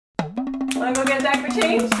Wanna go get a diaper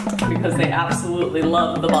change? Because they absolutely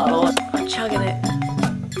love the bottle. I'm chugging it.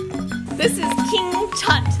 This is King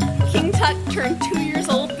Tut. King Tut turned 2 years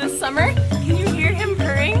old this summer. Can you hear him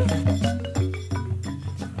purring?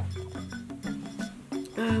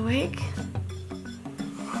 Awake?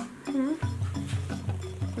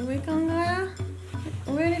 Awake, Angara?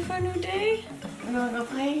 Ready for a new day? You wanna go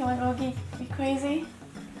play? You wanna go be crazy?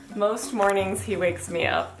 Most mornings he wakes me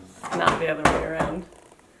up, not the other way around.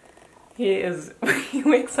 He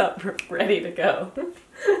wakes up ready to go.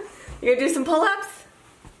 You gonna do some pull-ups?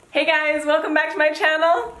 Hey guys, welcome back to my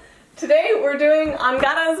channel. Today we're doing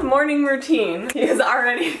Angara's morning routine. He is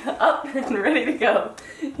already up and ready to go.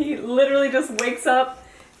 He literally just wakes up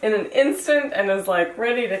in an instant and is like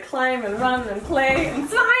ready to climb and run and play and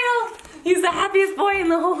smile. He's the happiest boy in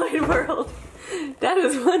the whole wide world. That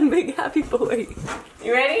is one big happy boy.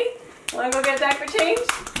 You ready? Wanna go get a diaper change?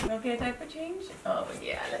 Go get a diaper change? Oh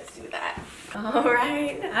yeah, let's do that.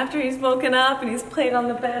 Alright, after he's woken up and he's played on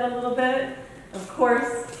the bed a little bit, of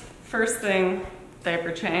course, first thing,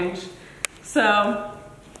 diaper change. So,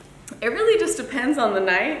 it really just depends on the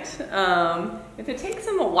night. If it takes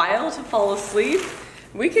him a while to fall asleep,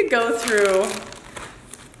 we could go through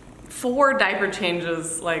 4 diaper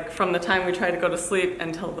changes, like from the time we try to go to sleep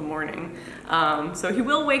until the morning. So he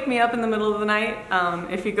will wake me up in the middle of the night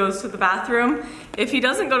if he goes to the bathroom. If he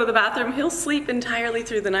doesn't go to the bathroom, he'll sleep entirely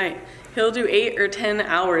through the night. He'll do 8 or 10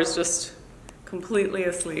 hours just completely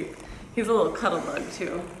asleep. He's a little cuddle bug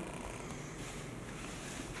too.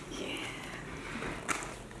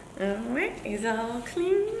 Yeah. Alright, he's all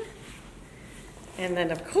clean. And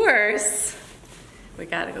then of course, we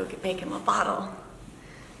gotta go make him a bottle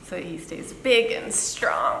so he stays big and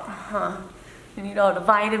strong. You need all the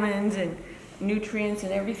vitamins and nutrients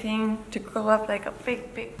and everything to grow up like a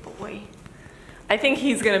big, big boy. I think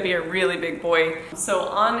he's gonna be a really big boy. So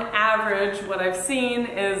on average, what I've seen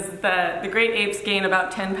is that the great apes gain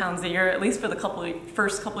about 10 pounds a year, at least for the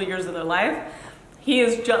first couple of years of their life. He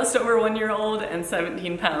is just over 1 year old and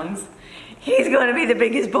 17 pounds. He's gonna be the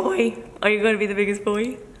biggest boy. Are you gonna be the biggest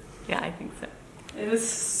boy? Yeah, I think so. It is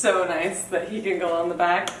so nice that he can go on the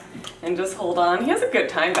back and just hold on. He has a good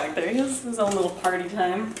time back there. He has his own little party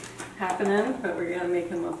time happening, but we're gonna make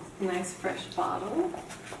him a nice fresh bottle.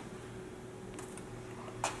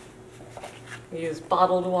 We use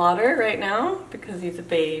bottled water right now because he's a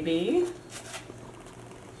baby.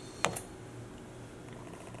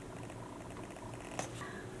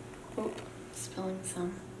 Oh, spilling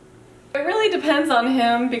some. It really depends on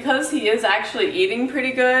him because he is actually eating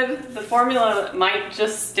pretty good. The formula might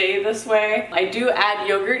just stay this way. I do add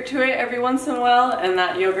yogurt to it every once in a while, and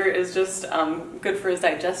that yogurt is just good for his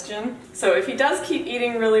digestion. So if he does keep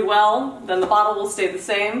eating really well, then the bottle will stay the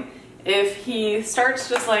same. If he starts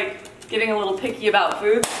just like getting a little picky about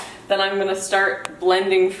food, then I'm gonna start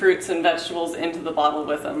blending fruits and vegetables into the bottle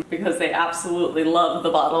with him because they absolutely love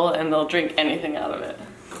the bottle and they'll drink anything out of it.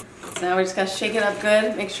 So now we just gotta shake it up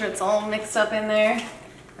good, make sure it's all mixed up in there,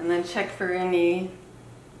 and then check for any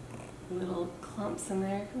little clumps in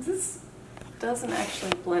there, because this doesn't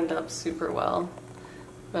actually blend up super well.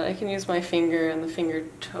 But I can use my finger and the finger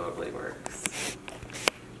totally works.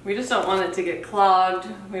 We just don't want it to get clogged,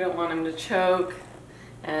 we don't want him to choke,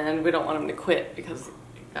 and we don't want him to quit because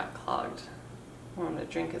it got clogged. We want him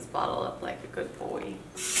to drink his bottle up like a good boy.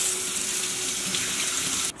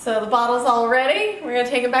 So the bottle's all ready. We're gonna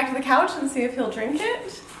take it back to the couch and see if he'll drink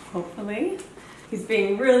it, hopefully. He's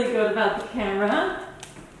being really good about the camera.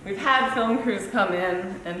 We've had film crews come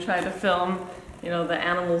in and try to film, you know, the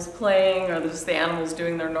animals playing or just the animals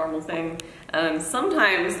doing their normal thing. And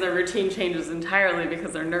sometimes their routine changes entirely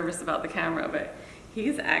because they're nervous about the camera, but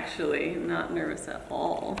he's actually not nervous at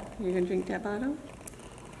all. You gonna drink that bottle?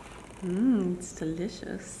 It's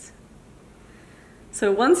delicious.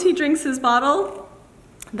 So once he drinks his bottle,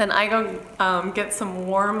 then I go get some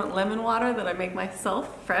warm lemon water that I make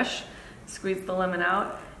myself, fresh, squeeze the lemon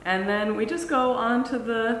out, and then we just go onto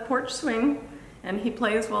the porch swing and he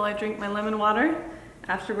plays while I drink my lemon water.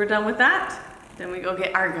 After we're done with that, then we go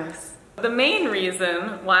get Argos. The main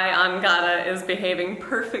reason why Angara is behaving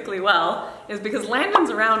perfectly well is because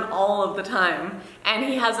Landon's around all of the time and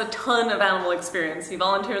he has a ton of animal experience. He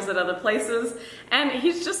volunteers at other places and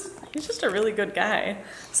he's just a really good guy.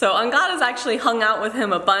 So Angara's actually hung out with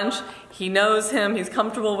him a bunch. He knows him, he's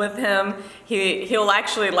comfortable with him. He'll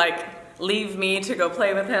actually like leave me to go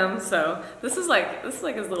play with him. So this is like his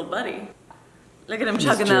little buddy. Look at him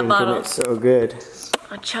chugging that bottle. It's so good.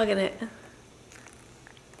 I'm chugging it.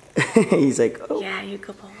 He's like, oh. Yeah, you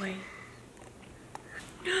good boy.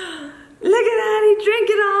 Look at that, he drank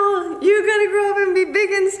it all. You're gonna grow up and be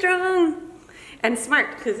big and strong. And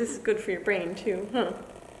smart, because this is good for your brain too, huh?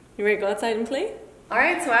 You ready to go outside and play? All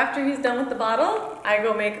right, so after he's done with the bottle, I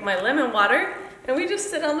go make my lemon water, and we just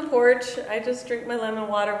sit on the porch. I just drink my lemon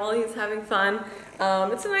water while he's having fun.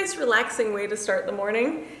 It's a nice relaxing way to start the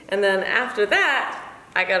morning. And then after that,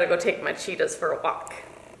 I gotta go take my cheetahs for a walk.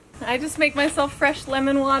 I just make myself fresh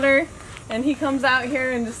lemon water, and he comes out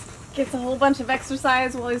here and just gets a whole bunch of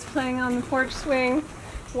exercise while he's playing on the porch swing,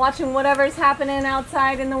 watching whatever's happening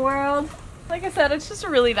outside in the world. Like I said, it's just a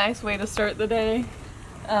really nice way to start the day.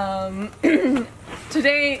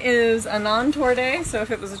 Today is a non-tour day, so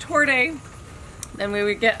if it was a tour day, then we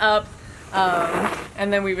would get up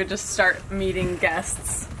and then we would just start meeting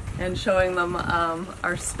guests and showing them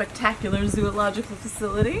our spectacular zoological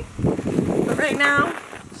facility. But right now,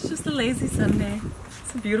 it's just a lazy Sunday.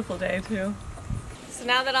 It's a beautiful day too. So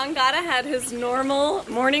now that Angada had his normal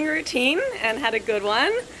morning routine and had a good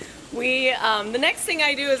one, the next thing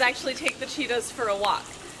I do is actually take the cheetahs for a walk.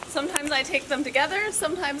 Sometimes I take them together,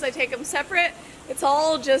 sometimes I take them separate. It's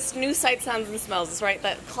all just new sights, sounds, and smells, right?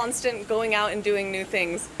 That constant going out and doing new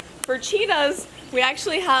things. For cheetahs, we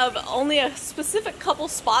actually have only a specific couple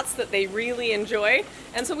spots that they really enjoy.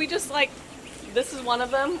 And so we just this is one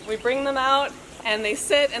of them. We bring them out and they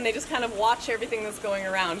sit and they just kind of watch everything that's going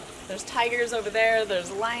around. There's tigers over there, there's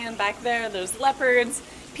a lion back there, there's leopards,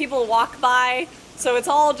 people walk by. So it's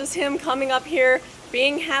all just him coming up here,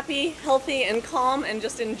 being happy, healthy, and calm, and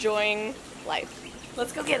just enjoying life.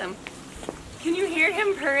 Let's go get him. Can you hear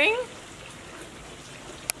him purring?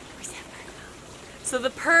 So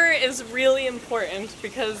the purr is really important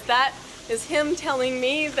because that is him telling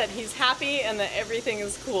me that he's happy and that everything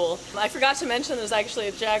is cool. I forgot to mention there's actually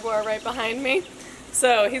a jaguar right behind me.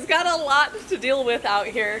 So he's got a lot to deal with out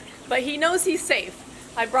here, but he knows he's safe.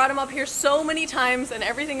 I brought him up here so many times and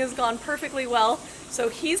everything has gone perfectly well, so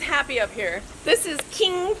he's happy up here. This is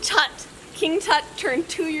King Tut. King Tut turned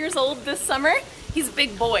 2 years old this summer. He's a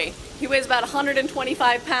big boy. He weighs about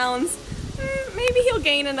 125 pounds. Maybe he'll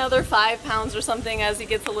gain another 5 pounds or something as he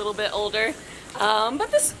gets a little bit older.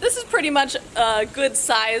 But this is pretty much a good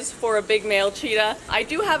size for a big male cheetah. I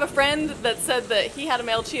do have a friend that said that he had a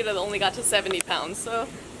male cheetah that only got to 70 pounds, so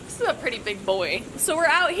this is a pretty big boy. So we're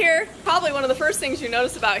out here. Probably one of the first things you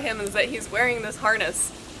notice about him is that he's wearing this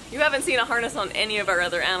harness. You haven't seen a harness on any of our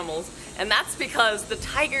other animals, and that's because the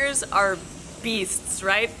tigers are beasts,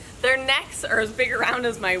 right? Their necks are as big around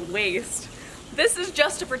as my waist. This is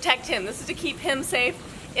just to protect him. This is to keep him safe.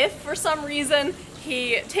 If for some reason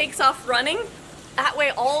he takes off running, that way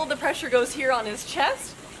all the pressure goes here on his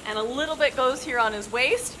chest and a little bit goes here on his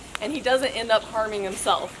waist, and he doesn't end up harming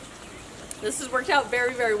himself. This has worked out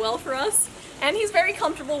very, very well for us, and he's very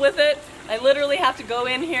comfortable with it. I literally have to go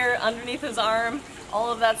in here underneath his arm,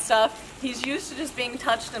 all of that stuff. He's used to just being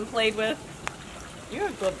touched and played with. You're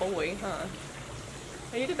a good boy, huh?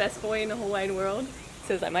 Are you the best boy in the whole wide world?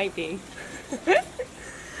 Says I might be.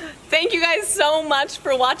 Thank you guys so much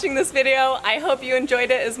for watching this video. I hope you enjoyed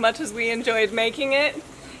it as much as we enjoyed making it.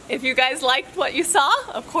 If you guys liked what you saw,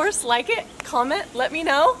 of course, like it, comment, let me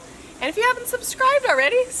know. And if you haven't subscribed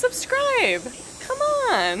already, subscribe. Come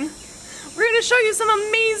on. We're gonna show you some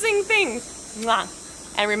amazing things.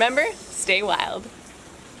 Mwah. And remember, stay wild.